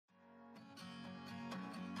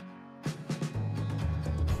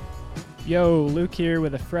Yo, Luke here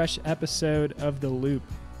with a fresh episode of The Loop,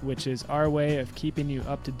 which is our way of keeping you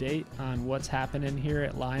up to date on what's happening here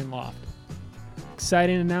at Lion Loft.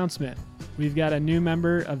 Exciting announcement. We've got a new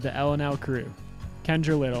member of the L&L crew,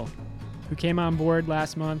 Kendra Little, who came on board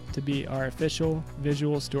last month to be our official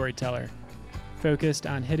visual storyteller, focused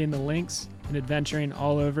on hitting the links and adventuring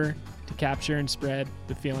all over to capture and spread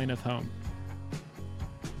the feeling of home.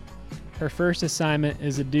 Her first assignment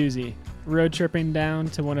is a doozy, road tripping down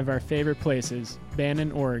to one of our favorite places,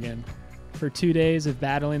 Bandon, Oregon, for 2 days of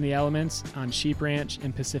battling the elements on Sheep Ranch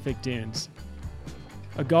in Pacific Dunes.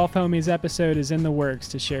 A Golf Homies episode is in the works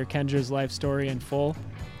to share Kendra's life story in full,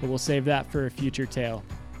 but we'll save that for a future tale.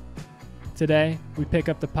 Today, we pick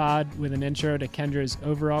up the pod with an intro to Kendra's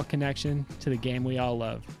overall connection to the game we all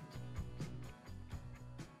love.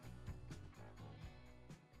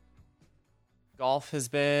 Golf has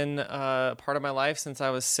been a part of my life since I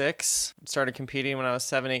was 6. Started competing when I was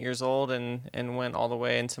 7, 8 years old and went all the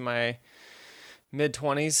way into my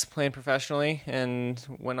mid-20s playing professionally and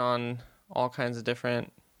went on all kinds of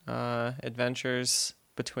different adventures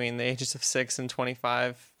between the ages of 6 and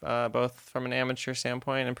 25, both from an amateur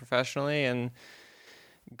standpoint and professionally. And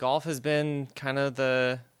golf has been kind of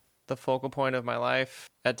the focal point of my life,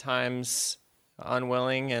 at times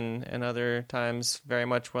unwilling and other times very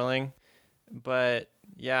much willing. But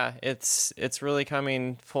yeah, it's really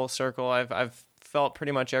coming full circle. I've felt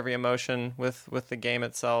pretty much every emotion with the game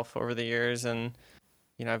itself over the years, and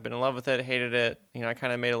I've been in love with it, hated it. I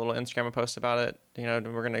kind of made a little Instagram post about it.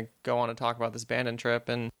 We're gonna go on and talk about this Bandon trip,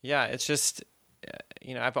 and yeah, it's just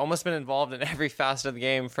I've almost been involved in every facet of the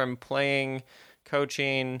game, from playing,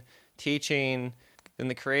 coaching, teaching, in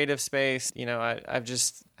the creative space. I've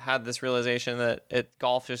just had this realization that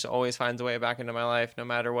golf just always finds a way back into my life, no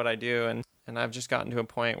matter what I do, and I've just gotten to a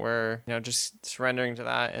point where just surrendering to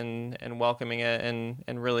that and welcoming it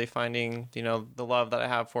and really finding the love that I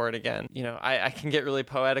have for it again. I can get really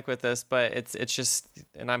poetic with this, but it's just,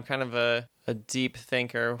 and I'm kind of a deep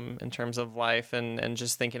thinker in terms of life and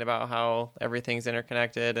just thinking about how everything's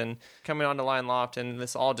interconnected, and coming onto Lion Loft, and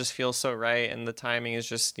this all just feels so right, and the timing is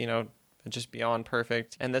just just beyond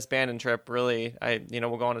perfect. And this Bandon trip, really,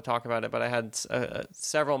 we'll go on to talk about it, but I had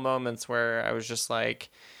several moments where I was just like,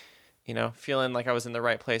 feeling like I was in the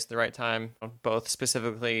right place at the right time, both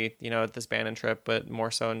specifically, at this Bandon trip, but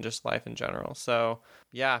more so in just life in general. So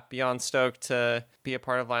yeah, beyond stoked to be a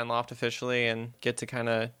part of Lion Loft officially and get to kind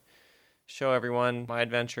of show everyone my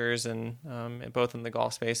adventures, and both in the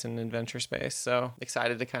golf space and adventure space. So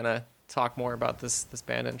excited to kind of talk more about this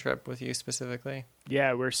Bandon trip with you specifically.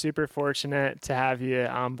 Yeah, we're super fortunate to have you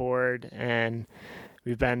on board, and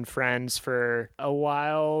we've been friends for a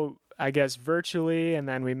while, I guess virtually, and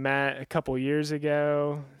then we met a couple years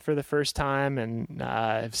ago for the first time, and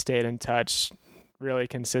have stayed in touch really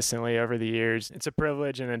consistently over the years. It's a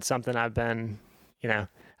privilege, and it's something I've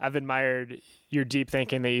admired your deep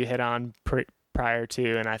thinking that you hit on prior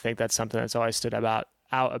to, and I think that's something that's always stood out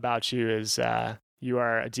about you is you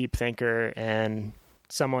are a deep thinker and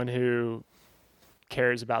someone who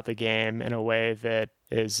cares about the game in a way that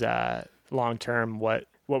is long-term what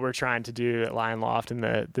we're trying to do at Lion Loft, and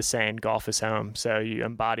the saying golf is home. So you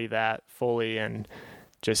embody that fully, and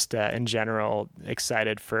just in general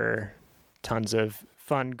excited for tons of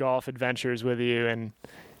fun golf adventures with you, and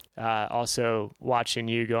also watching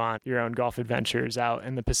you go on your own golf adventures out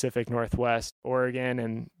in the Pacific Northwest, Oregon,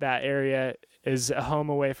 and that area is a home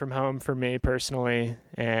away from home for me personally,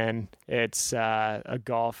 and it's a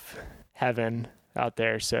golf heaven out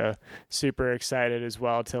there. So super excited as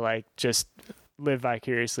well to just live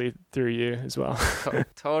vicariously through you as well.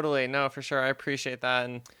 Totally. No, for sure. I appreciate that.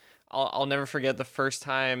 And I'll never forget the first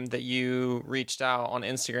time that you reached out on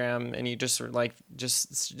Instagram, and you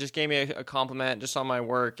just gave me a compliment just on my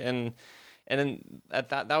work. And then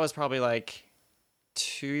that was probably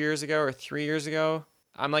 2 years ago or 3 years ago.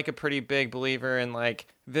 I'm a pretty big believer in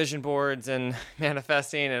vision boards and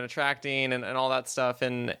manifesting and attracting and all that stuff.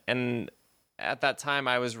 And at that time,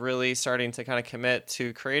 I was really starting to kind of commit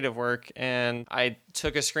to creative work, and I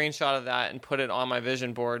took a screenshot of that and put it on my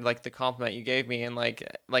vision board, the compliment you gave me, and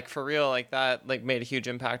for real, that made a huge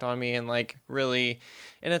impact on me, and really,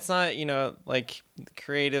 and it's not,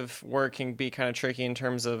 creative work can be kind of tricky in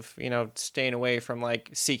terms of, staying away from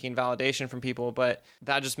seeking validation from people, but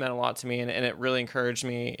that just meant a lot to me, and it really encouraged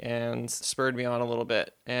me and spurred me on a little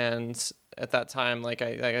bit. And at that time, like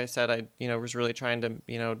I said, I was really trying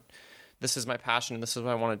to, this is my passion, this is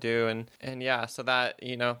what I want to do. And yeah, so that,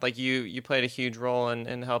 you played a huge role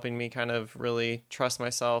in helping me kind of really trust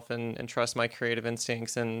myself and trust my creative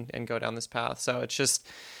instincts and go down this path. So it's just,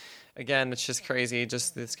 again, it's just crazy.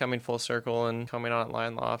 Just it's coming full circle, and coming on at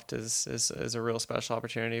Lion Loft is a real special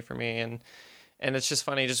opportunity for me. And it's just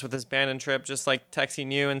funny, just with this Bandon trip, just like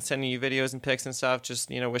texting you and sending you videos and pics and stuff, just,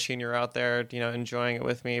 wishing you're out there, enjoying it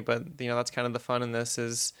with me. But, that's kind of the fun in this,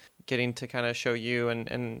 is getting to kind of show you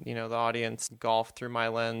and the audience golf through my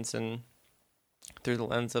lens and through the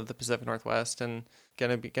lens of the Pacific Northwest, and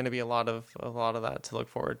gonna be a lot of that to look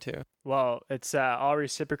forward to. Well, it's all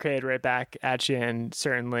reciprocated right back at you, and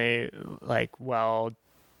certainly like well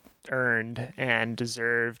earned and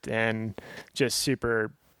deserved, and just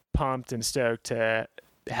super pumped and stoked to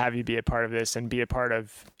have you be a part of this and be a part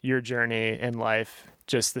of your journey in life.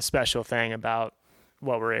 Just the special thing about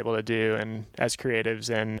what we're able to do, and as creatives,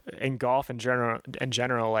 and in golf in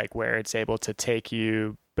general, like where it's able to take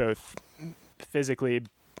you both physically,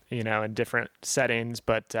 in different settings,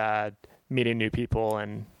 but meeting new people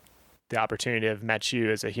and the opportunity to have met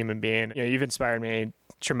you as a human being. You've inspired me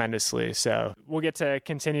tremendously. So we'll get to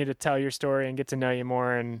continue to tell your story and get to know you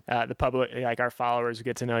more, and the public, like our followers, will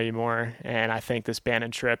get to know you more. And I think this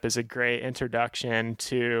Bandon trip is a great introduction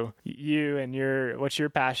to you and what you're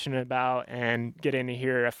passionate about, and getting to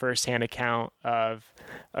hear a firsthand account of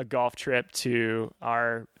a golf trip to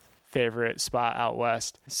our favorite spot out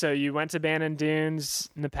west. So you went to Bandon Dunes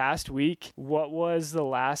in the past week. When was the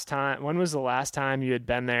last time you had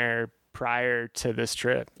been there prior to this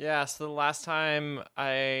trip? Yeah, so the last time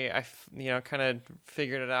I kind of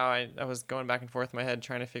figured it out, I was going back and forth in my head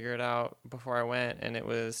trying to figure it out before I went, and it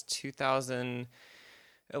was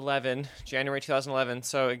 2011, January 2011,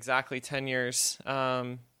 so exactly 10 years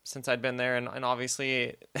since I'd been there, and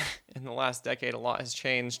obviously in the last decade a lot has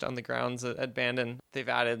changed on the grounds at Bandon. They've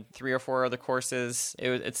added 3 or 4 other courses.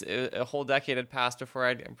 A whole decade had passed before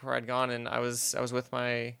I'd gone, and I was with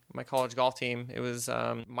my college golf team. It was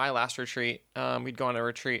my last retreat. We'd go on a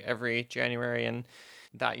retreat every January, and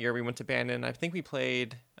that year we went to Bandon. I think we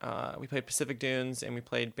played Pacific Dunes, and we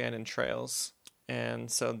played Bandon Trails. And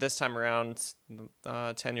so this time around,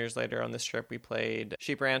 10 years later on this trip, we played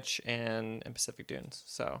Sheep Ranch and Pacific Dunes.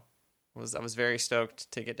 So I was very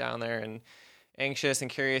stoked to get down there, and anxious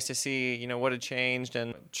and curious to see, what had changed.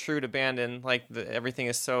 And true to Bandon, like everything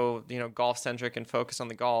is so, golf centric and focused on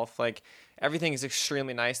the golf. Like everything is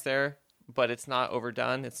extremely nice there, but it's not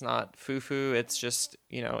overdone. It's not foo-foo. It's just,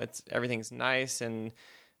 everything's nice, and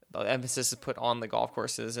the emphasis is put on the golf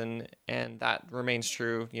courses, and that remains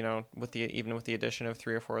true. Even with the addition of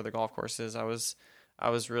 3 or 4 other golf courses, I was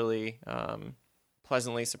really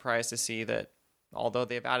pleasantly surprised to see that although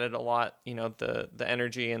they've added a lot, the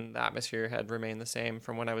energy and the atmosphere had remained the same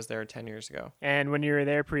from when I was there 10 years ago. And when you were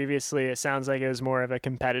there previously, it sounds like it was more of a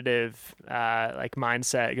competitive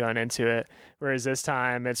mindset going into it, whereas this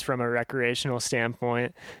time it's from a recreational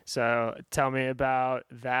standpoint. So tell me about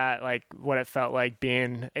that, like what it felt like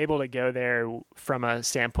being able to go there from a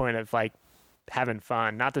standpoint of like having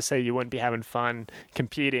fun. Not to say you wouldn't be having fun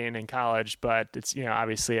competing in college, but it's,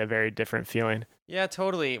 obviously a very different feeling. Yeah,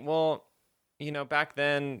 totally. Well, back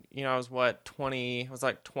then, I was 20,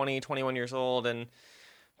 21 years old, and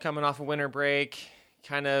coming off a winter break,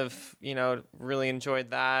 kind of, really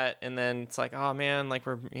enjoyed that. And then it's like, oh man, like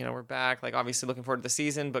we're back, like obviously looking forward to the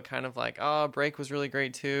season, but kind of like, oh, break was really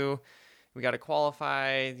great too. We got to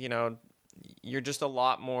qualify, you're just a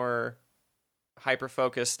lot more hyper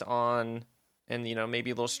focused on, and,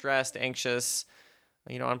 maybe a little stressed, anxious,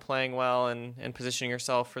 on playing well and positioning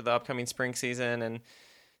yourself for the upcoming spring season. And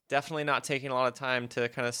definitely not taking a lot of time to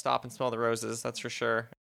kind of stop and smell the roses, that's for sure.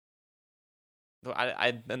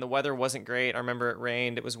 And the weather wasn't great. I remember it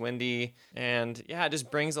rained, it was windy, and yeah, it just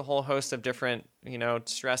brings a whole host of different,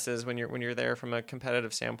 stresses when you're there from a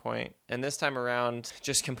competitive standpoint. And this time around,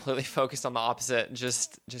 just completely focused on the opposite,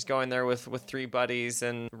 just going there with 3 buddies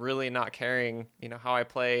and really not caring, how I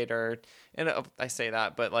played and I say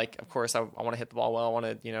that, but like, of course I want to hit the ball well. I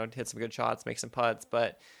want to, hit some good shots, make some putts,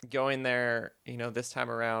 but going there, this time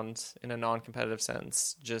around in a non-competitive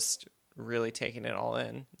sense, just really taking it all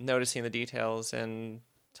in, noticing the details and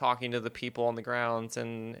talking to the people on the grounds,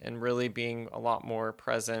 and really being a lot more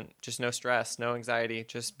present. Just no stress, no anxiety,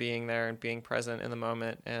 just being there and being present in the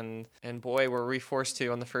moment. And boy, were we forced to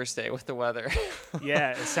on the first day with the weather.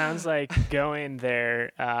 Yeah, it sounds like going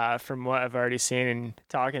there, from what I've already seen and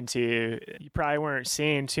talking to you, you probably weren't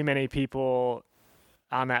seeing too many people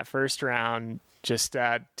on that first round, just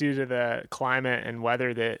due to the climate and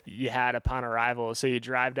weather that you had upon arrival. So you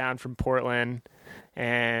drive down from Portland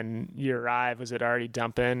and you arrive, was it already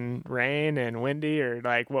dumping rain and windy, or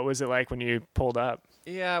like what was it like when you pulled up?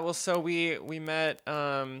 Yeah, well, so we met,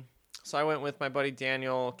 so So I went with my buddy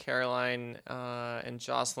Daniel, Caroline, and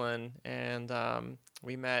Jocelyn, and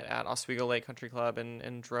we met at Oswego Lake Country Club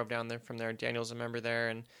and drove down there from there. Daniel's a member there,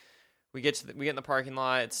 and we get in the parking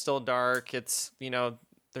lot. It's still dark. It's,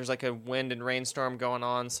 there's like a wind and rainstorm going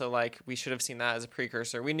on, so like we should have seen that as a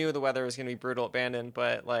precursor. We knew the weather was going to be brutal at Bandon,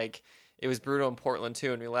 but like it was brutal in Portland too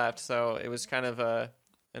when we left, so it was kind of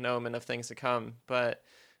an omen of things to come. But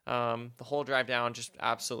the whole drive down just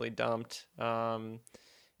absolutely dumped.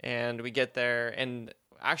 And we get there, and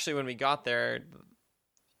actually when we got there,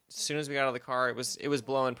 as soon as we got out of the car, it was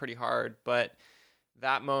blowing pretty hard, but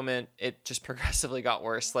that moment it just progressively got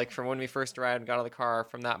worse. Like from when we first arrived and got out of the car,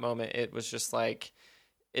 from that moment it was just like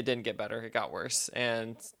it didn't get better, it got worse.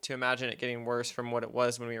 And to imagine it getting worse from what it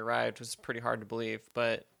was when we arrived was pretty hard to believe,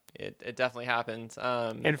 but it definitely happened.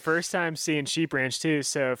 And first time seeing Sheep Ranch too,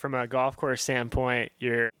 so from a golf course standpoint,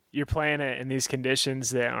 you're playing it in these conditions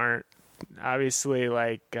that aren't obviously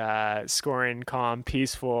like scoring calm,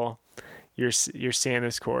 peaceful. You're seeing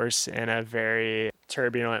this course in a very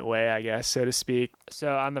turbulent way, I guess, so to speak.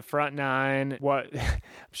 So on the front nine, I'm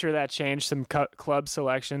sure that changed some club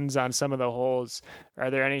selections on some of the holes.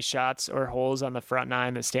 Are there any shots or holes on the front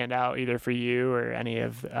nine that stand out either for you or any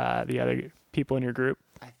of the other people in your group?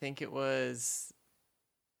 I think it was,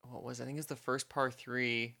 I think it was the first par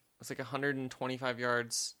 3. It was like 125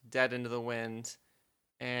 yards dead into the wind,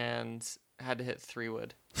 and had to hit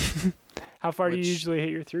 3-wood. How far do you usually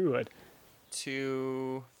hit your 3-wood?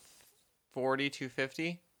 240,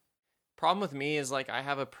 250. Problem with me is like I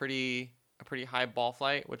have a pretty high ball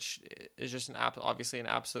flight, which is just obviously an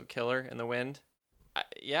absolute killer in the wind.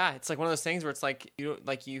 It's like one of those things where it's like you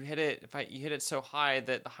hit it. You hit it so high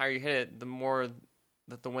that the higher you hit it, the more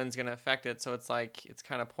that the wind's going to affect it. So it's like it's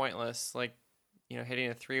kind of pointless, like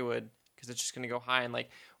hitting a 3-wood. Because it's just going to go high. And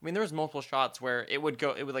there was multiple shots where it would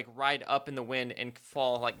like ride up in the wind and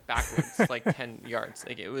fall like backwards, like 10 yards.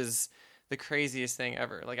 Like it was the craziest thing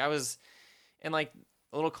ever. Like I was, and like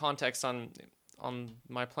a little context on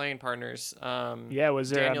my playing partners.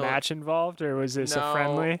 Was there a match involved, or was this a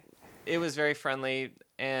friendly? It was very friendly,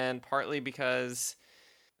 and partly because,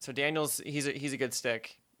 so Daniel's, he's a good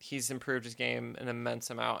stick. He's improved his game an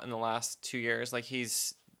immense amount in the last 2 years. Like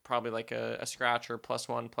he's probably like a scratcher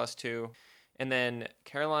 +1, +2. And then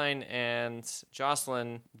Caroline and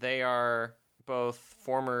Jocelyn, they are both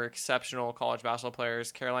former exceptional college basketball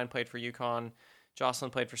players. Caroline played for UConn.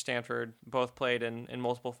 Jocelyn played for Stanford. Both played in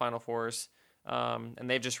multiple Final Fours. And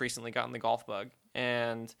they've just recently gotten the golf bug.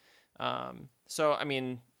 And so,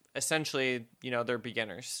 essentially, they're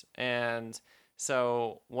beginners. And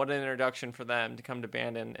so what an introduction for them to come to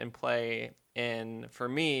Bandon and play in, for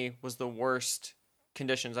me, was the worst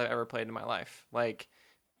conditions I've ever played in my life. Like,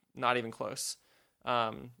 not even close.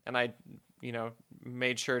 And I,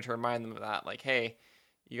 made sure to remind them of that. Like, hey,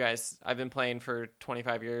 you guys, I've been playing for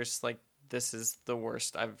 25 years. Like, this is the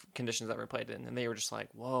worst conditions I've ever played in. And they were just like,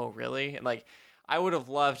 whoa, really? And like, I would have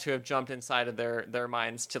loved to have jumped inside of their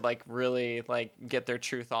minds to like really like get their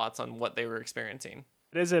true thoughts on what they were experiencing.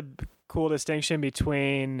 It is a cool distinction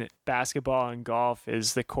between basketball and golf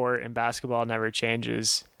is the court in basketball never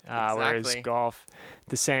changes. Exactly. Whereas golf,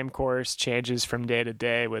 the same course changes from day to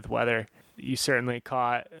day with weather. You certainly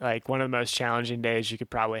caught like one of the most challenging days you could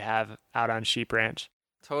probably have out on Sheep Ranch.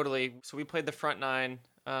 Totally. So we played the front nine.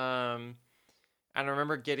 And I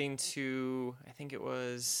remember getting to, I think it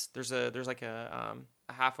was, there's like a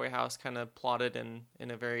halfway house kind of plotted in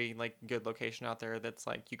a very like good location out there. That's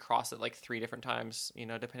like, you cross it like 3 different times,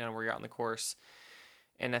 depending on where you're out in the course.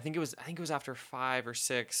 And I think it was after 5 or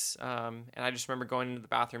 6. And I just remember going into the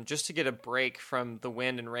bathroom just to get a break from the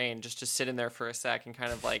wind and rain, just to sit in there for a sec and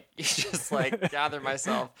kind of like, just like gather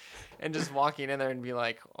myself, and just walking in there and be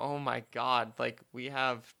like, oh my God, like we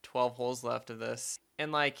have 12 holes left of this.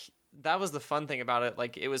 And like, that was the fun thing about it.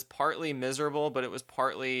 Like it was partly miserable, but it was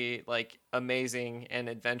partly like amazing and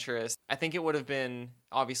adventurous. I think it would have been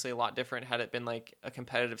obviously a lot different had it been like a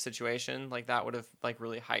competitive situation. Like that would have like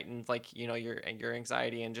really heightened like, your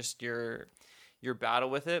anxiety and just your battle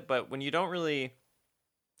with it. But when you're not really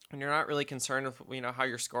concerned with, how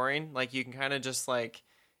you're scoring, like you can kind of just like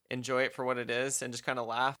enjoy it for what it is and just kind of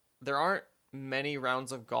laugh. There aren't many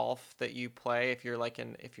rounds of golf that you play if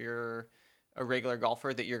you're a regular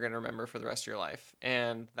golfer that you're going to remember for the rest of your life.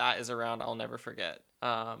 And that is a round I'll never forget,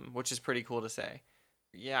 which is pretty cool to say.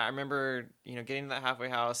 Yeah, I remember, getting to that halfway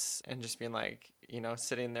house and just being like,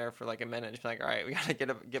 sitting there for like a minute and just being like, all right, we got to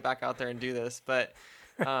get back out there and do this. But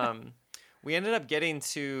we ended up getting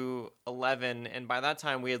to 11. And by that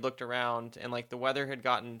time we had looked around and like the weather had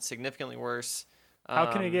gotten significantly worse.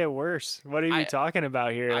 How can it get worse? What are you talking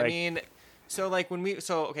about here? So like when we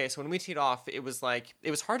teed off, it was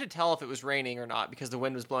hard to tell if it was raining or not because the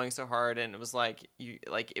wind was blowing so hard, and it was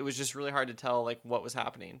it was just really hard to tell like what was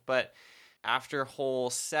happening. But after hole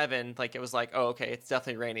 7, like it was like, oh, okay, it's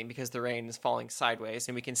definitely raining because the rain is falling sideways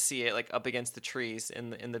and we can see it like up against the trees in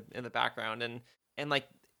the background, and like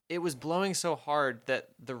it was blowing so hard that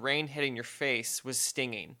the rain hitting your face was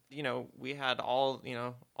stinging. You know, we had all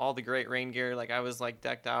the great rain gear. Like I was like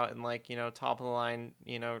decked out in like, top of the line,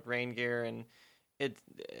 rain gear, and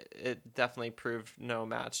it definitely proved no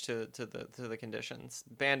match to the conditions.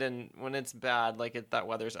 Bandon, when it's bad, like that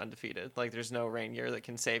weather's undefeated. Like there's no rain gear that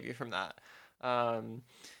can save you from that.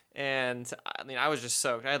 And I mean, I was just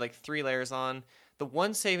soaked. I had like 3 layers on. The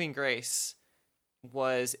one saving grace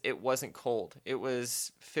was it wasn't cold. It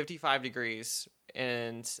was 55 degrees,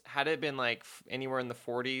 and had it been like anywhere in the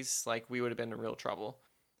 40s, like we would have been in real trouble.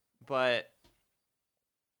 But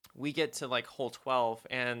we get to like hole 12,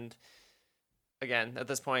 and again, at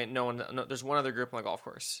this point, there's one other group on the golf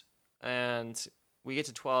course, and we get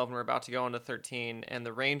to 12 and we're about to go into 13, and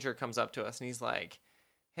the ranger comes up to us and he's like,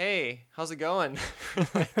 "Hey, how's it going?"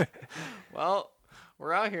 Well,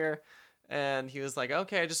 we're out here. And he was like,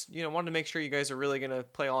 "Okay, I just, wanted to make sure you guys are really going to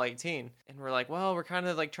play all 18. And we're like, "Well, we're kind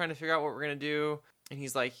of like trying to figure out what we're going to do." And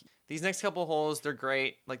he's like, "These next couple of holes, they're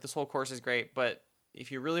great. Like this whole course is great. But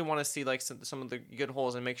if you really want to see like some of the good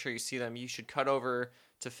holes and make sure you see them, you should cut over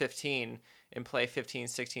to 15 and play 15,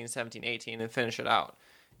 16, 17, 18 and finish it out."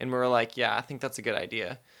 And we were like, "Yeah, I think that's a good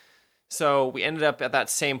idea." So we ended up at that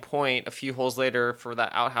same point a few holes later for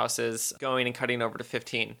that outhouses, going and cutting over to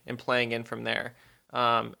 15 and playing in from there.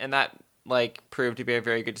 And that like proved to be a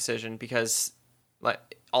very good decision because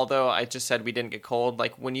like although I just said we didn't get cold,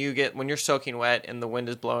 like when you're soaking wet and the wind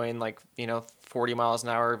is blowing like 40 miles an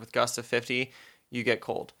hour with gusts of 50, you get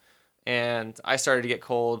cold. And I started to get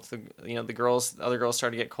cold. The other girls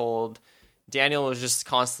started to get cold. Daniel was just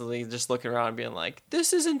constantly just looking around being like,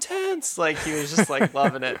 "This is intense." Like he was just like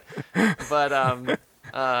loving it. But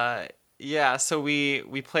yeah, so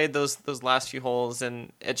we played those last few holes,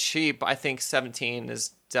 and at Sheep, I think 17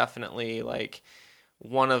 is definitely like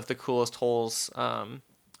one of the coolest holes on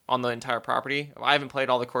the entire property. I haven't played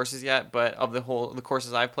all the courses yet, but of the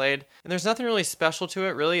courses I've played, and there's nothing really special to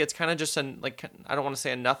it. Really, it's kind of just I don't want to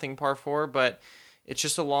say a nothing par 4, but it's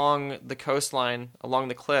just along the coastline, along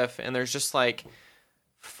the cliff, and there's just like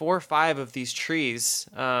 4 or 5 of these trees.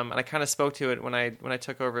 And I kind of spoke to it when I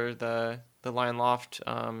took over the Lion Loft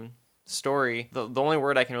story. The only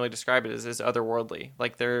word I can really describe it is otherworldly.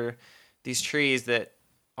 Like they're these trees that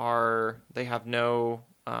they have no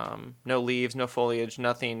leaves, no foliage,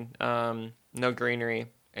 nothing, no greenery,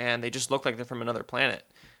 and they just look like they're from another planet.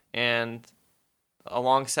 And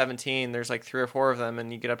along 17, there's like 3 or 4 of them,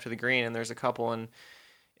 and you get up to the green and there's a couple, and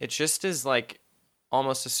it just is like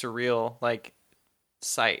almost a surreal like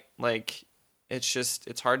sight. Like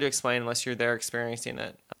it's hard to explain unless you're there experiencing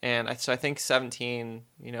it. And so I think 17,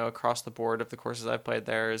 across the board of the courses I've played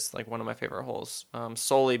there is like one of my favorite holes,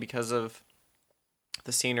 solely because of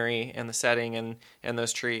the scenery and the setting and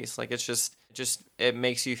those trees. Like it's just it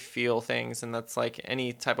makes you feel things, and that's like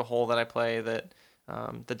any type of hole that I play that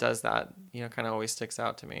does that, kind of always sticks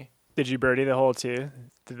out to me. Did you birdie the hole too?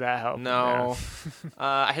 Did that help? No.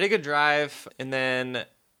 I hit a good drive, and then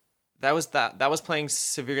that was playing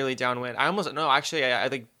severely downwind. I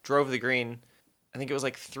like drove the green. I think it was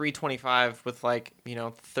like 325 with like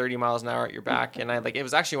 30 miles an hour at your back, and it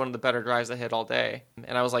was actually one of the better drives I hit all day,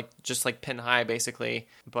 and I was like just like pin high basically.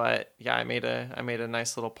 But yeah, I made a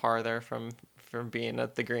nice little par there from being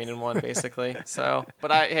at the green and one basically. So,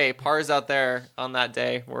 but hey, pars out there on that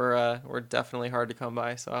day were definitely hard to come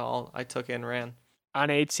by. So I took it and ran. On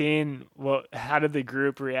 18, how did the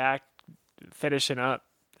group react finishing up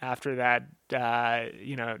after that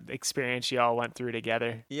experience you all went through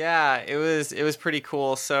together? Yeah, it was pretty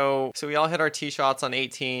cool. So we all hit our tee shots on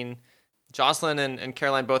 18. Jocelyn and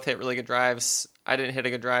Caroline both hit really good drives. I didn't hit a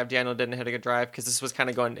good drive. Daniel didn't hit a good drive because this was kind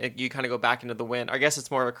of you kind of go back into the wind. I guess it's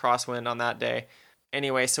more of a crosswind on that day.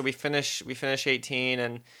 Anyway, so we finish 18,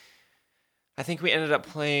 and I think we ended up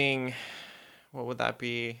playing, what would that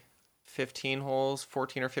be? 14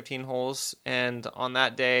 or 15 holes. And on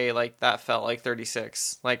that day, like that felt like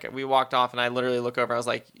 36. Like we walked off and I literally look over. I was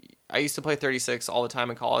like, I used to play 36 all the time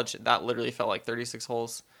in college. That literally felt like 36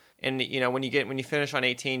 holes. And, when you finish on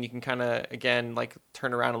 18, you can kind of, again, like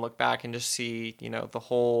turn around and look back and just see, the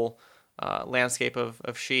whole landscape of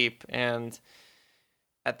Sheep. And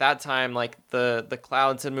at that time, like the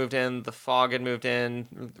clouds had moved in, the fog had moved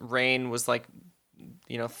in, rain was like,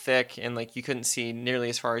 thick, and like you couldn't see nearly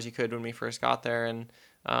as far as you could when we first got there. And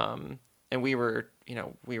we were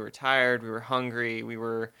tired, we were hungry, we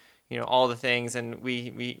were, all the things. And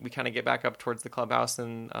we kind of get back up towards the clubhouse,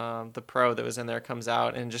 and the pro that was in there comes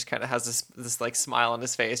out and just kind of has this like smile on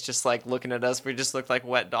his face, just like looking at us. We just looked like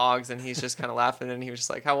wet dogs, and he's just kind of laughing, and he was just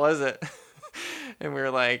like, "How was it?" And we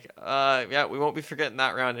were like, yeah, we won't be forgetting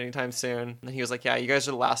that round anytime soon. And he was like, "Yeah, you guys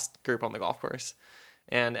are the last group on the golf course."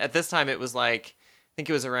 And at this time it was like, I think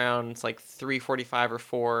it was around like 3:45 or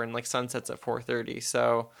 4, and like sunsets at 4:30.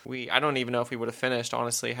 So I don't even know if we would have finished,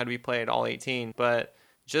 honestly, had we played all 18. But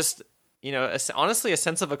just, honestly, a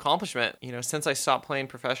sense of accomplishment. Since I stopped playing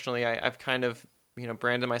professionally, I've kind of,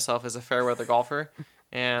 branded myself as a fair weather golfer.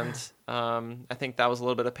 And I think that was a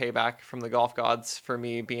little bit of payback from the golf gods for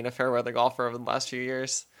me being a fair weather golfer over the last few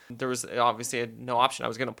years. There was obviously no option. I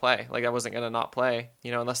was going to play. Like, I wasn't going to not play,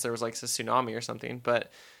 unless there was like a tsunami or something.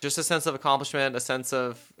 But just a sense of accomplishment, a sense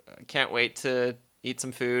of can't wait to eat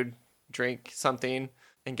some food, drink something,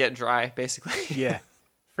 and get dry, basically. Yeah,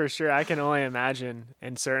 for sure. I can only imagine,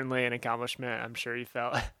 and certainly an accomplishment I'm sure you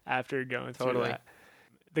felt after going through that.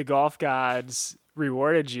 The golf gods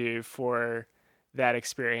rewarded you for that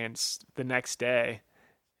experience the next day,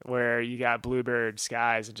 where you got bluebird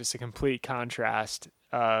skies and just a complete contrast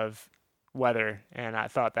of weather, and I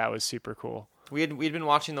thought that was super cool. We'd been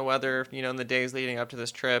watching the weather, in the days leading up to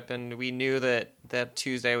this trip, and we knew that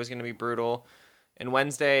Tuesday was going to be brutal. And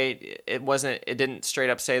Wednesday, it didn't straight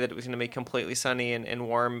up say that it was going to be completely sunny and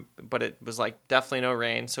warm, but it was like definitely no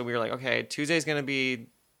rain. So we were like, okay, Tuesday's going to be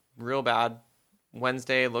real bad.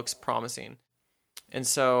 Wednesday looks promising. And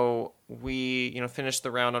so we, finished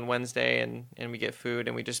the round on Wednesday, and we get food,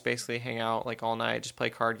 and we just basically hang out like all night, just play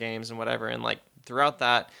card games and whatever. And like throughout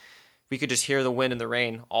that, we could just hear the wind and the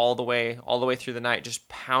rain all the way through the night, just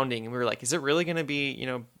pounding. And we were like, is it really going to be,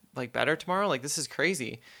 like better tomorrow? Like, this is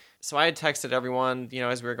crazy. So I had texted everyone,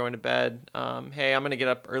 as we were going to bed, hey, I'm going to get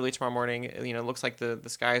up early tomorrow morning. It looks like the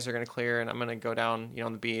skies are going to clear, and I'm going to go down,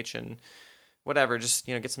 on the beach and whatever, just,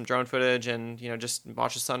 get some drone footage and, just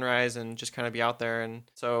watch the sunrise and just kind of be out there. And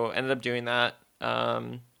so ended up doing that.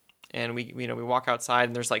 And we walk outside,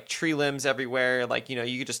 and there's like tree limbs everywhere. Like,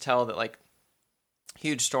 you could just tell that like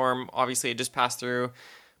huge storm, obviously it just passed through,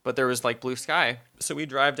 but there was like blue sky. So we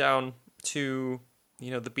drive down to,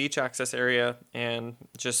 the beach access area, and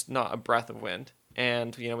just not a breath of wind.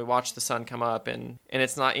 And, we watch the sun come up, and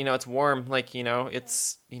it's not, it's warm. Like,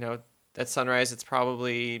 it's, at sunrise, it's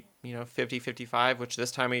probably, 50, 55, which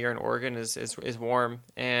this time of year in Oregon is warm.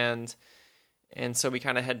 And so we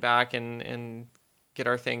kind of head back and get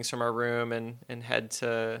our things from our room and head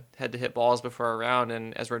to hit balls before our round.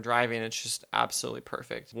 And as we're driving, it's just absolutely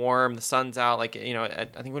perfect. Warm, the sun's out. Like, I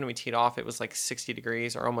think when we teed off, it was like 60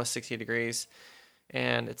 degrees or almost 60 degrees.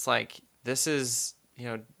 And it's like, this is,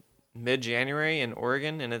 mid-January in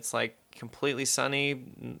Oregon, and it's like completely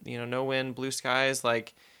sunny, no wind, blue skies.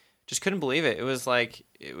 Like, just couldn't believe it. It was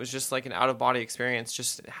just like an out of body experience,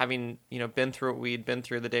 just having, been through what we'd been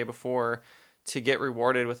through the day before. To get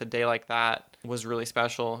rewarded with a day like that was really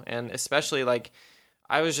special. And especially like,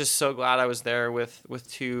 I was just so glad I was there with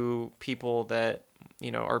two people that,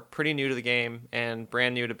 are pretty new to the game and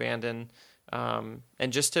brand new to Bandon. And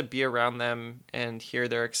just to be around them and hear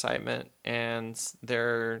their excitement and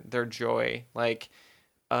their joy, like,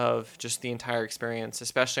 of just the entire experience,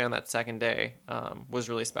 especially on that second day, was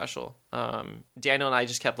really special. Daniel and I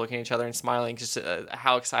just kept looking at each other and smiling, just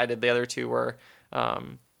how excited the other two were,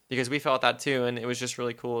 because we felt that too, and it was just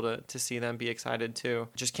really cool to see them be excited too.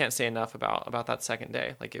 Just can't say enough about that second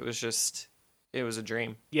day. Like, it was a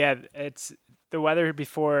dream. Yeah, it's the weather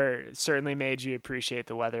before certainly made you appreciate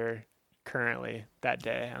the weather currently that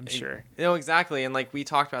day, I'm sure. Exactly. And like, we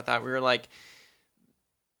talked about that. We were like,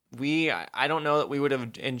 I don't know that we would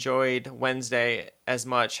have enjoyed Wednesday as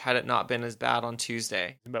much had it not been as bad on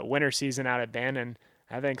Tuesday. But winter season out at Bandon,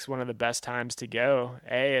 I think, is one of the best times to go.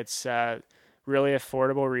 It's really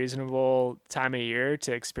affordable, reasonable time of year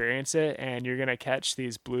to experience it, and you're going to catch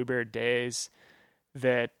these bluebird days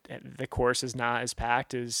that the course is not as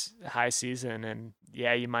packed as high season. And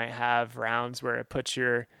yeah, you might have rounds where it puts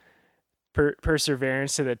your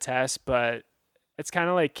perseverance to the test, but it's kind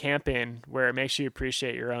of like camping, where it makes you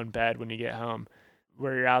appreciate your own bed when you get home.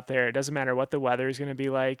 Where you're out there, it doesn't matter what the weather is going to be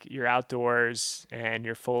like. You're outdoors and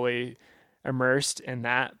you're fully immersed in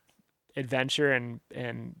that adventure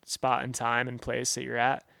and spot and time and place that you're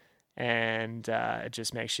at. And it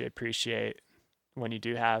just makes you appreciate when you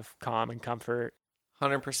do have calm and comfort.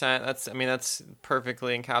 100%. That's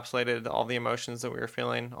perfectly encapsulated all the emotions that we were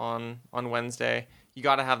feeling on Wednesday. You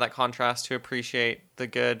got to have that contrast to appreciate the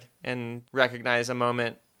good and recognize a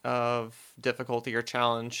moment of difficulty or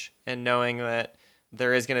challenge, and knowing that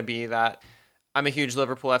there is going to be that I'm a huge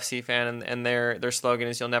Liverpool FC fan, and their slogan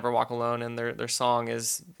is "You'll never walk alone," and their song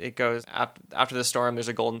is it goes after the storm, there's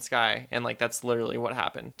a golden sky, and like that's literally what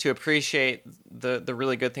happened. To appreciate the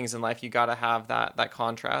really good things in life, you got to have that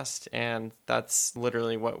contrast, and that's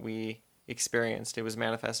literally what we experienced. It was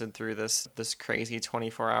manifested through this crazy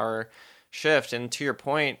 24-hour shift. And to your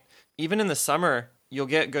point, even in the summer, you'll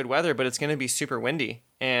get good weather, but it's going to be super windy.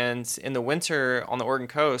 And in the winter on the Oregon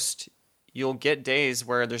coast, you'll get days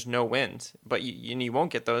where there's no wind, but you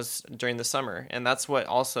won't get those during the summer. And that's what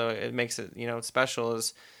also it makes it, special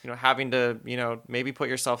is, having to, maybe put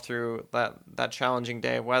yourself through that challenging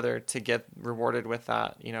day of weather to get rewarded with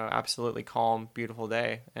that, absolutely calm, beautiful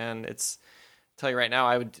day. And it's, tell you right now,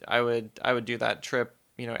 I would do that trip,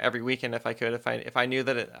 every weekend if I could. If I knew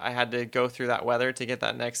that I had to go through that weather to get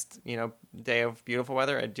that next, day of beautiful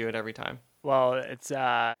weather, I'd do it every time. Well, it's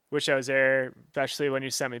wish I was there, especially when you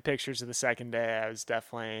sent me pictures of the second day. I was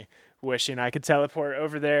definitely wishing I could teleport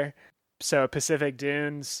over there. So Pacific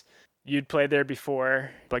Dunes, you'd played there before,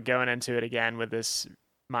 but going into it again with this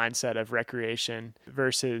mindset of recreation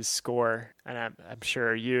versus score. And I'm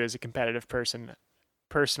sure you as a competitive person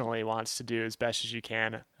personally wants to do as best as you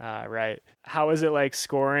can, right? How is it like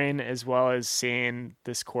scoring as well as seeing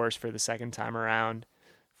this course for the second time around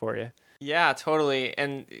for you? Yeah, totally.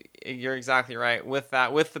 And you're exactly right. With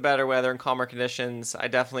the better weather and calmer conditions, I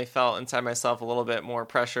definitely felt inside myself a little bit more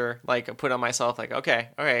pressure, like put on myself like, okay,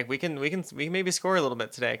 we can maybe score a little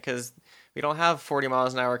bit today because we don't have 40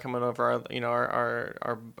 miles an hour coming over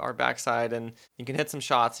our backside, and you can hit some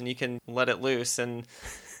shots and you can let it loose. And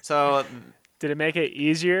so did it make it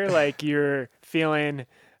easier? Like you're feeling,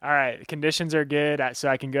 all right, conditions are good, so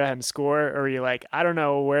I can go ahead and score? Or are you like, I don't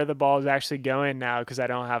know where the ball is actually going now because I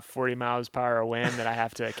don't have 40 miles per hour wind that I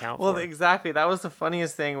have to account for? Well, exactly. That was the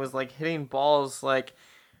funniest thing, was like hitting balls like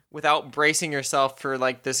without bracing yourself for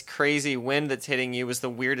like this crazy wind that's hitting you was the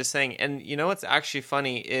weirdest thing. And what's actually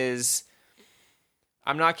funny is,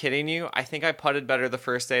 I'm not kidding you, I think I putted better the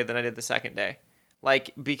first day than I did the second day.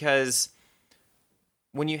 Like, because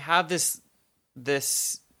when you have this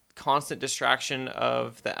constant distraction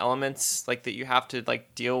of the elements like that you have to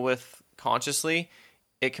like deal with consciously,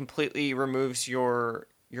 it completely removes your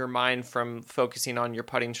mind from focusing on your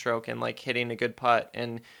putting stroke and like hitting a good putt,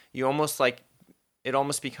 and you almost like it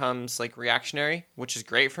almost becomes like reactionary, which is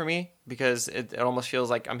great for me because it almost feels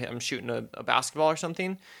like I'm shooting a basketball or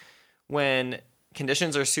something. When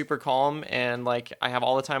conditions are super calm and like I have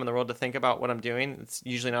all the time in the world to think about what I'm doing, it's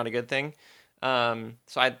usually not a good thing.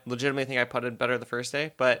 So I legitimately think I putted better the first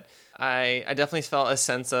day, but I definitely felt a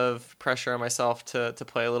sense of pressure on myself to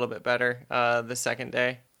play a little bit better the second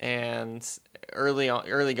day. And early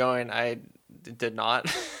going, I did not.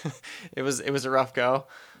 It was a rough go,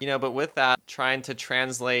 but with that, trying to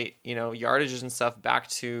translate, yardages and stuff back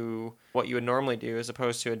to what you would normally do as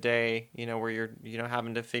opposed to a day, where you're,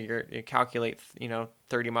 having to calculate,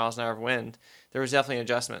 30 miles an hour of wind, there was definitely an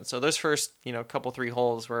adjustment. So those first, couple, 3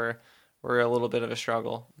 holes were a little bit of a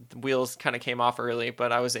struggle. The wheels kind of came off early,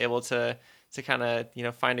 but I was able to kind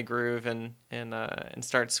of, find a groove and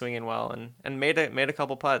start swinging well and made a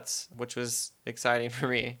couple putts, which was exciting for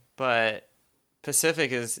me. But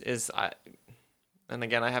Pacific is and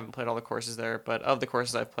again, I haven't played all the courses there, but of the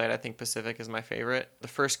courses I've played, I think Pacific is my favorite. The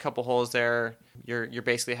first couple holes there, you're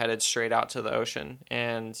basically headed straight out to the ocean,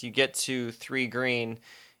 and you get to 3 green,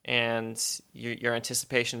 and your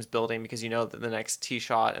anticipation is building because you know that the next tee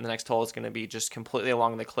shot and the next hole is going to be just completely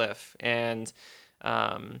along the cliff, and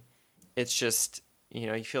it's just,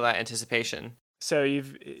 you feel that anticipation. So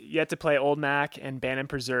you've yet to play Old Mac and Bannon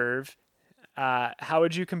Preserve. How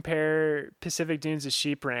would you compare Pacific Dunes to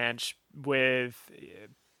Sheep Ranch, with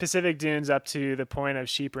Pacific Dunes up to the point of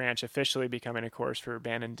Sheep Ranch officially becoming a course for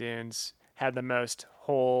Bannon Dunes had the most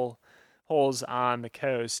holes on the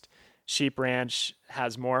coast? Sheep Ranch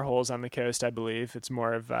has more holes on the coast, I believe. It's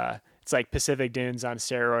more of it's like Pacific Dunes on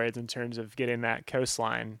steroids in terms of getting that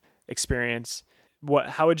coastline experience.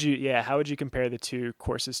 How would you compare the two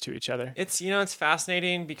courses to each other? It's it's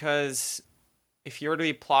fascinating because if you were to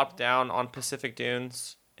be plopped down on Pacific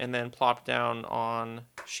Dunes and then plopped down on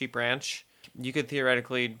Sheep Ranch, you could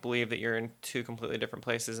theoretically believe that you're in 2 completely different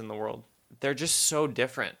places in the world. They're just so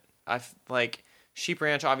different. Like Sheep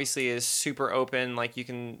Ranch obviously is super open, like you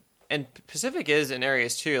can. And Pacific is in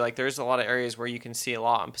areas too. Like there's a lot of areas where you can see a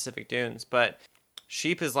lot on Pacific Dunes, but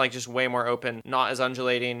Sheep is like just way more open, not as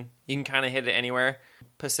undulating. You can kind of hit it anywhere.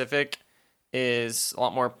 Pacific is a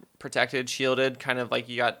lot more protected, shielded, kind of like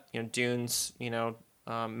you got, dunes,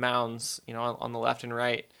 mounds, on the left and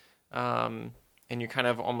right. And you're kind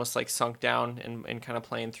of almost like sunk down and kind of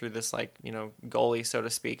playing through this like, gully, so to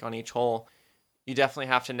speak, on each hole. you definitely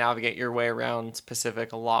have to navigate your way around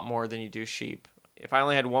Pacific a lot more than you do Sheep. If I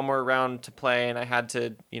only had one more round to play and I had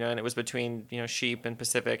to, and it was between, Sheep and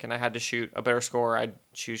Pacific and I had to shoot a better score, I'd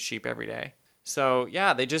choose Sheep every day. So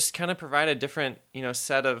yeah, they just kind of provide a different,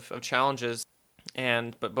 set of challenges,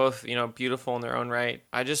 but both, beautiful in their own right.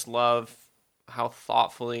 I just love how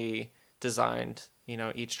thoughtfully designed,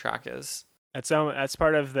 each track is. That's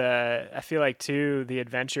part of I feel like too, the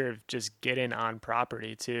adventure of just getting on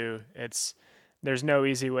property too. There's no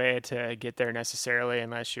easy way to get there necessarily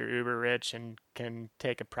unless you're uber rich and can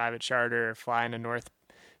take a private charter or find the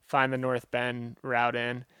North Bend route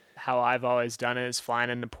in. How I've always done it is flying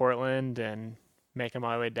into Portland and making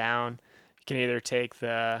my way down. You can either take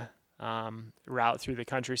the route through the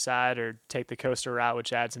countryside or take the coastal route,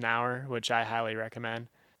 which adds an hour, which I highly recommend.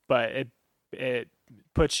 But it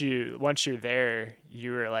puts you, once you're there,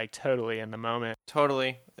 you are like totally in the moment.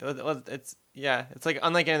 Totally. It's like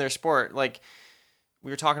unlike any other sport. Like, we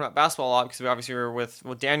were talking about basketball a lot because we obviously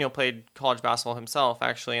were Daniel played college basketball himself,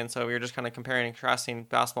 actually. And so we were just kind of comparing and contrasting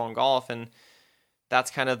basketball and golf. And that's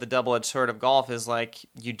kind of the double-edged sword of golf, is like,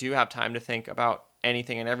 you do have time to think about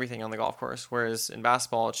anything and everything on the golf course. Whereas in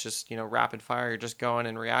basketball, it's just, rapid fire. You're just going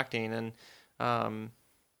and reacting. And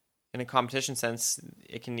in a competition sense,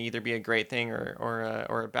 it can either be a great thing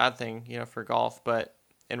or a bad thing, for golf. But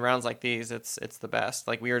in rounds like these, it's the best.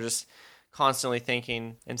 Like, we were just constantly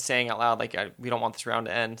thinking and saying out loud, like, we don't want this round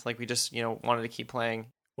to end. Like, we just, wanted to keep playing.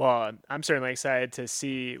 Well, I'm certainly excited to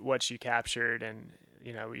see what you captured, and,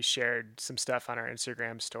 we shared some stuff on our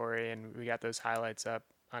Instagram story, and we got those highlights up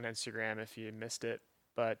on Instagram if you missed it.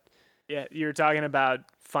 But yeah, you were talking about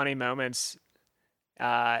funny moments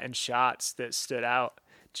and shots that stood out.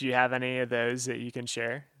 Do you have any of those that you can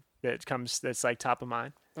share that's like top of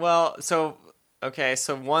mind? Well, okay,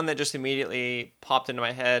 so one that just immediately popped into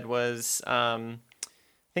my head was, I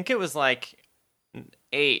think it was like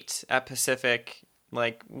 8 at Pacific.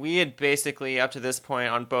 Like, we had basically, up to this point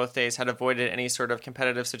on both days, had avoided any sort of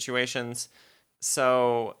competitive situations.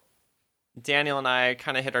 So Daniel and I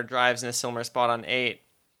kind of hit our drives in a similar spot on 8.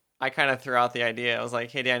 I kind of threw out the idea. I was like,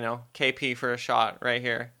 hey, Daniel, KP for a shot right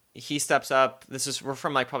here. He steps up. We're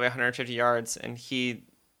from like probably 150 yards, and he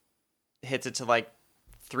hits it to like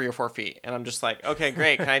 3 or 4 feet. And I'm just like, okay,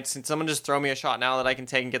 great. Can someone just throw me a shot now that I can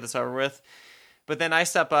take and get this over with? But then I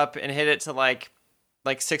step up and hit it to like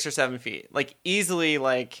 6 or 7 feet. Like, easily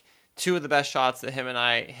like 2 of the best shots that him and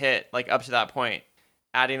I hit like up to that point,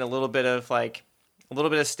 adding a little bit of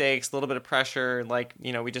stakes, a little bit of pressure. Like,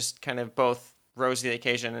 we just kind of both rose to the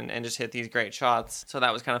occasion and just hit these great shots. So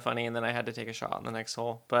that was kind of funny. And then I had to take a shot on the next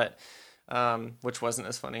hole, but which wasn't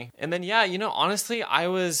as funny. And then, yeah, honestly, I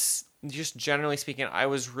was just, generally speaking, I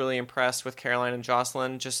was really impressed with Caroline and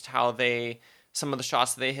Jocelyn, just how some of the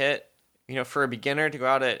shots that they hit, for a beginner to go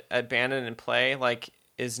out at Bandon and play, like,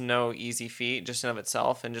 is no easy feat just in of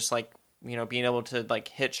itself. And just like, being able to like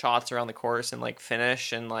hit shots around the course and like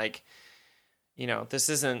finish, and like, this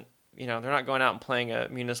isn't, they're not going out and playing a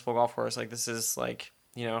municipal golf course. Like, this is like,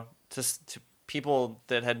 just to people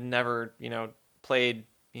that had never, played,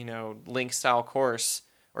 link style course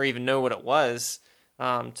or even know what it was,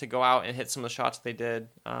 to go out and hit some of the shots they did.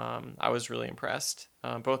 I was really impressed.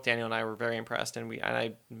 Both Daniel and I were very impressed, and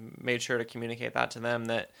I made sure to communicate that to them,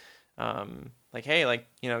 that, like, hey, like,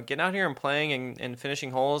 getting out here and playing and finishing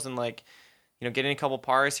holes and like, getting a couple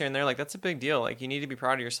pars here and there, like, that's a big deal. Like, you need to be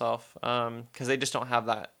proud of yourself, because they just don't have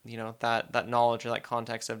that, that knowledge or that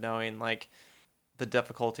context of knowing like the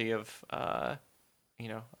difficulty of, of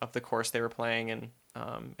the course they were playing, and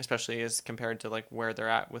especially as compared to like where they're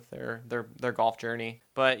at with their golf journey.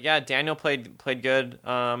 But yeah, Daniel played good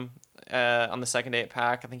on the second day at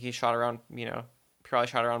Pac. I think he shot around, probably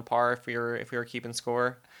shot around par if we were keeping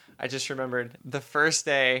score. I just remembered the first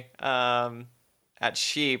day at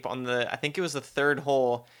Sheep on I think it was the 3rd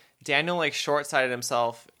hole, Daniel like short-sighted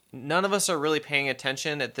himself. None of us are really paying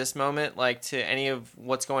attention at this moment, like, to any of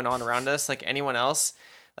what's going on around us, like anyone else.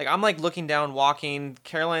 Like, I'm like looking down, walking.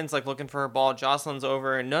 Caroline's like looking for her ball. Jocelyn's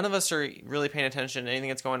over, and none of us are really paying attention to anything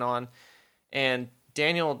that's going on. And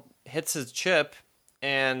Daniel hits his chip,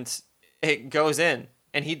 and it goes in.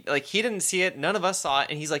 And he didn't see it. None of us saw it.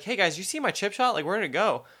 And he's like, "Hey guys, you see my chip shot? Like, where did it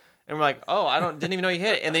go?" And we're like, "Oh, didn't even know you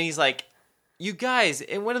hit it." And then he's like, "You guys,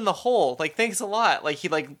 it went in the hole. Like, thanks a lot." Like, he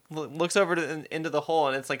like looks over into the hole,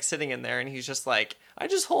 and it's like sitting in there, and he's just like, "I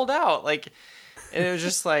just holed out." Like, and it was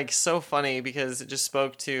just like so funny, because it just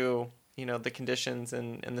spoke to, the conditions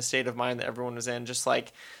and the state of mind that everyone was in, just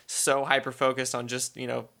like so hyper focused on just,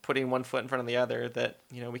 putting one foot in front of the other, that,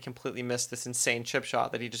 we completely missed this insane chip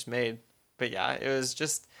shot that he just made. But yeah, it was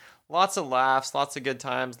just lots of laughs, lots of good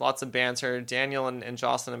times, lots of banter. Daniel and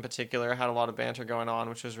Jocelyn in particular had a lot of banter going on,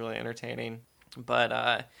 which was really entertaining.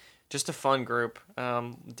 But just a fun group,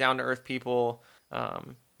 down to earth people.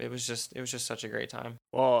 It was just such a great time.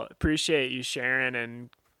 Well, appreciate you sharing and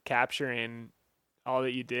capturing all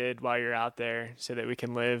that you did while you're out there so that we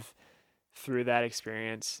can live through that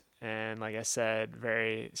experience. And like I said,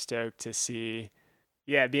 very stoked to see,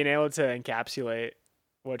 being able to encapsulate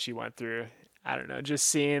what you went through. I don't know, just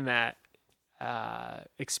seeing that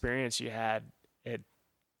experience you had, it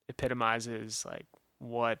epitomizes like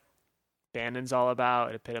what Bandon's all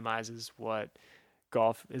about. It epitomizes what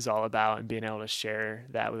golf is all about, and being able to share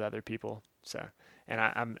that with other people. So, and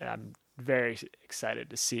I'm very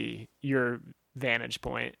excited to see your vantage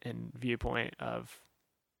point and viewpoint of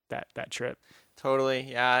that trip.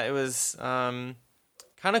 Totally. Yeah, it was kind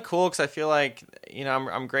of cool because I feel like,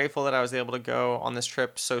 I'm grateful that I was able to go on this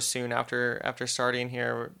trip so soon after starting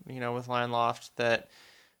here, with Lion Loft, that,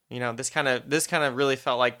 this kind of really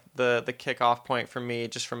felt like the kickoff point for me,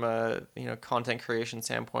 just from a, content creation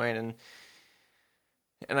standpoint.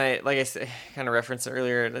 And I, like I said, kind of referenced it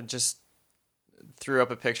earlier, I just threw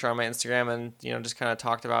up a picture on my Instagram and, just kind of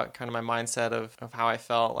talked about kind of my mindset of how I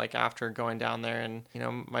felt like after going down there. And,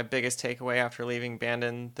 my biggest takeaway after leaving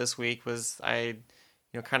Bandon this week was I,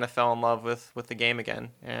 kind of fell in love with the game again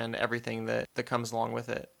and everything that comes along with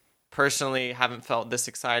it. Personally, haven't felt this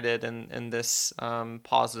excited and this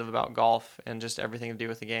positive about golf and just everything to do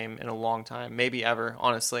with the game in a long time, maybe ever,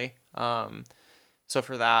 honestly. So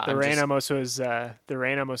for that, the rain almost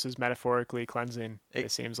was metaphorically cleansing.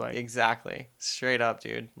 It seems like. Exactly, straight up,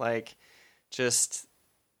 dude. Like, just,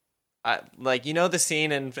 the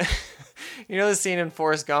scene in, the scene in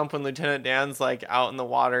Forrest Gump when Lieutenant Dan's like out in the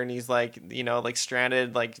water and he's like, like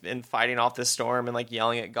stranded, like and fighting off this storm and like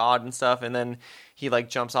yelling at God and stuff, and then he like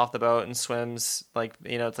jumps off the boat and swims. Like,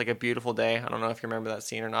 it's like a beautiful day. I don't know if you remember that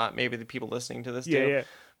scene or not. Maybe the people listening to this do. Yeah.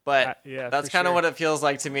 But that's kind of what it feels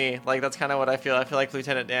like to me. Like, that's kind of what I feel. I feel like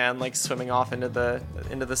Lieutenant Dan, like swimming off into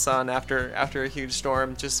the sun after a huge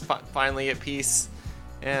storm, just finally at peace.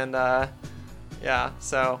 And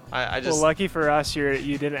so I just. Well, lucky for us,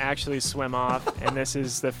 you didn't actually swim off, and this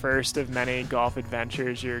is the first of many golf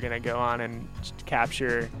adventures you're gonna go on and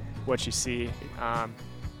capture what you see.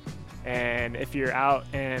 And if you're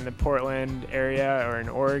out in the Portland area or in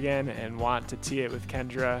Oregon and want to tee it with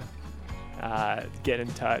Kendra, get in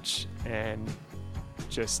touch. And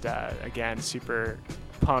just again, super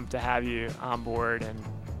pumped to have you on board, and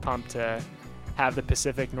pumped to have the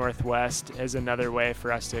Pacific Northwest as another way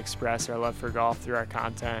for us to express our love for golf through our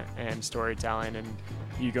content and storytelling, and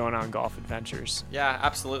you going on golf adventures. Yeah,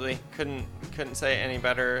 absolutely. Couldn't say it any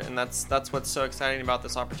better. And that's what's so exciting about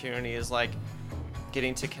this opportunity, is like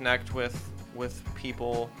getting to connect with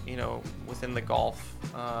people, within the golf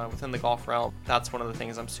realm. That's one of the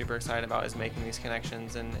things I'm super excited about, is making these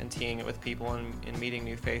connections and teeing it with people and meeting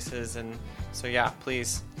new faces. And so, yeah,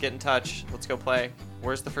 please get in touch. Let's go play.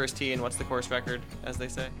 Where's the first tee and what's the course record, as they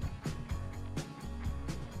say.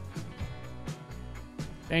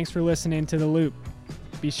 Thanks for listening to The Loop.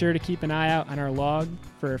 Be sure to keep an eye out on our log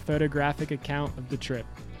for a photographic account of the trip.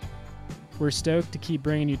 We're stoked to keep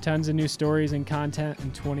bringing you tons of new stories and content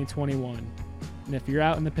in 2021. And if you're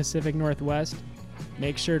out in the Pacific Northwest,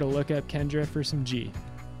 make sure to look up Kendra for some G.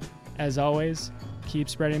 As always, keep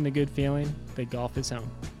spreading the good feeling that golf is home.